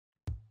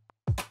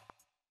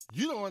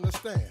You don't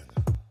understand.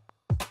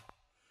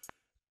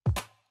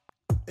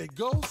 It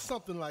goes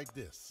something like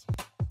this.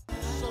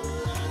 So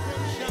let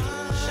him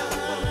shine.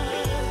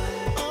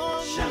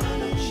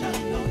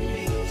 Shine on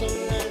me. So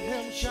let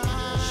him shine.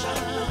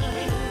 Shine on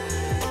me.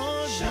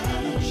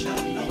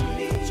 Shine on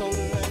me. So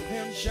let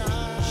him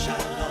shine. Shine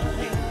on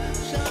me.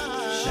 Shine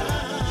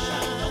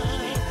on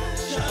me.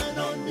 Shine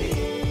on me.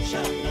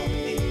 Shine on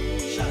me.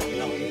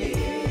 Shine on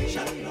me.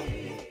 Shine on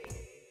me.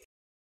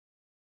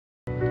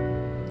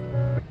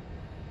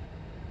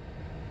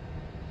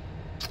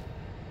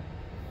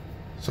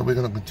 So we're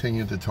going to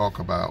continue to talk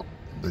about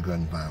the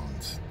gun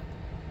violence,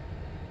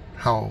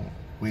 how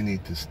we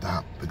need to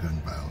stop the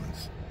gun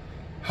violence,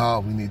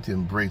 how we need to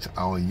embrace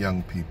our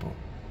young people,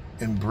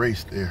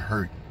 embrace their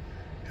hurt,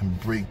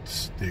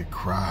 embrace their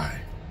cry,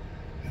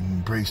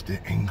 embrace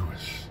their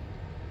anguish,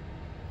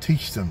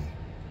 teach them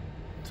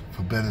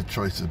for better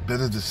choices,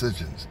 better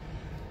decisions.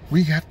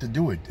 We have to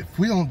do it. If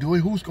we don't do it,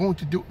 who's going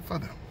to do it for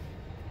them?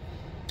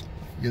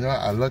 You know,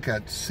 I look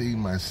at, see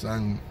my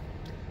sons,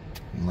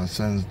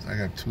 I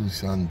got 2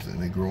 sons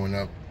and they're growing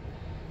up.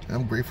 And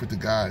I'm grateful to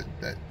God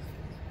that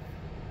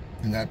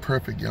they're not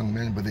perfect young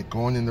men, but they're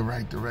going in the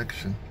right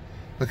direction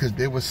because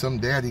there was some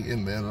daddy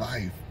in their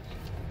life.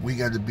 We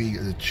got to be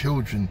the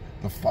children,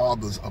 the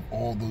fathers of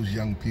all those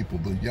young people,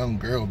 the young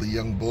girls, the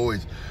young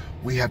boys.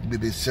 We have to be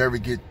the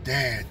surrogate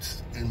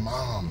dads and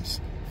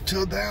moms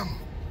to them.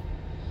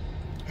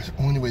 That's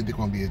the only way they're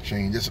going to be a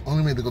change. That's the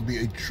only way they're going to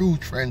be a true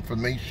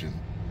transformation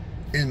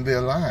in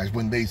their lives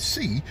when they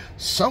see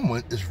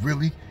someone is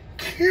really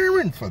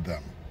caring for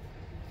them,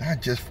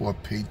 not just for a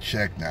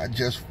paycheck, not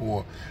just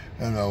for,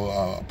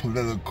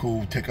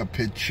 political, take a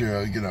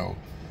picture,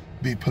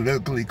 be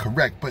politically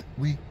correct, but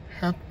we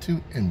have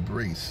to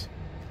embrace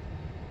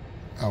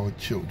our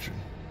children.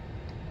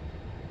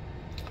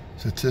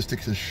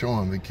 Statistics are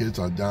showing the kids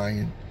are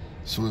dying,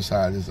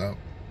 suicide is up.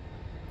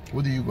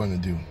 What are you going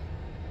to do?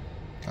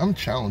 I'm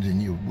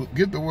challenging you.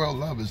 Give the world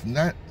love is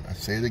not, I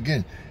say it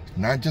again,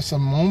 not just a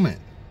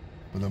moment,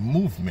 but a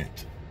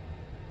movement.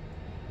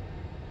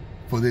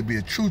 For there be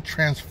a true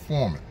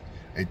transforming,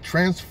 the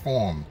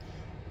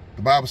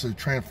Bible says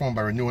transformed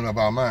by renewing of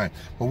our mind.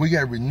 But we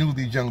got to renew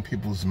these young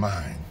people's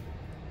mind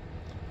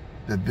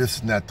that this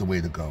is not the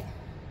way to go.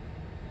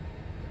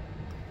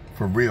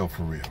 For real,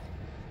 for real.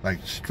 Like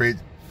straight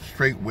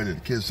with it.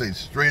 The kids say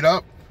straight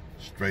up,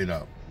 straight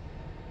up.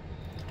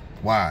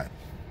 Why?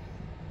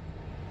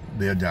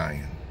 They're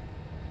dying.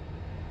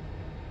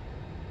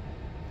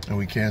 And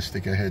we can't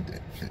stick our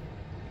head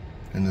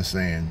in the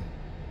sand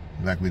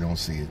like we don't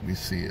see it. We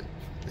see it.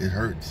 It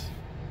hurts.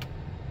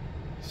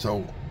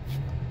 So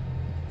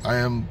I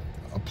am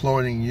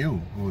applauding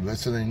you who are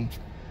listening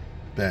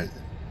that,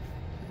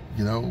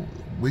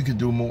 we can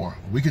do more.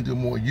 We can do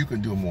more. You can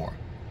do more.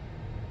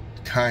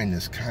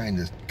 Kindness.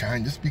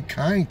 Be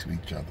kind to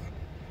each other.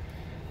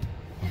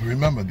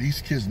 Remember,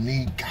 these kids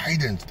need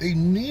guidance. They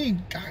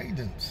need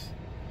guidance.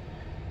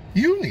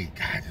 You need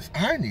guidance.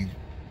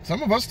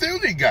 Some of us still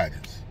need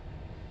guidance.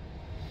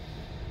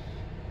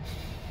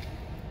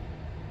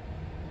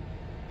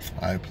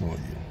 I applaud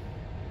you.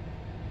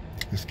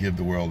 Let's give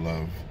the world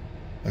love.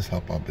 Let's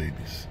help our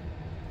babies.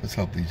 Let's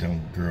help these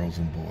young girls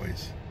and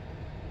boys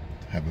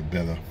have a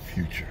better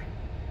future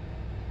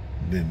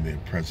than their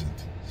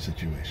present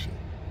situation.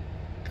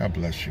 God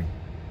bless you.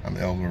 I'm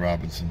Elder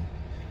Robinson.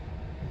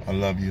 I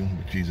love you,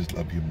 but Jesus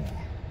loves you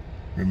more.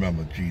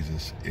 Remember,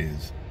 Jesus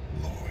is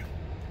Lord.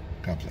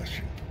 God bless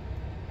you.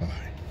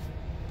 Bye-bye.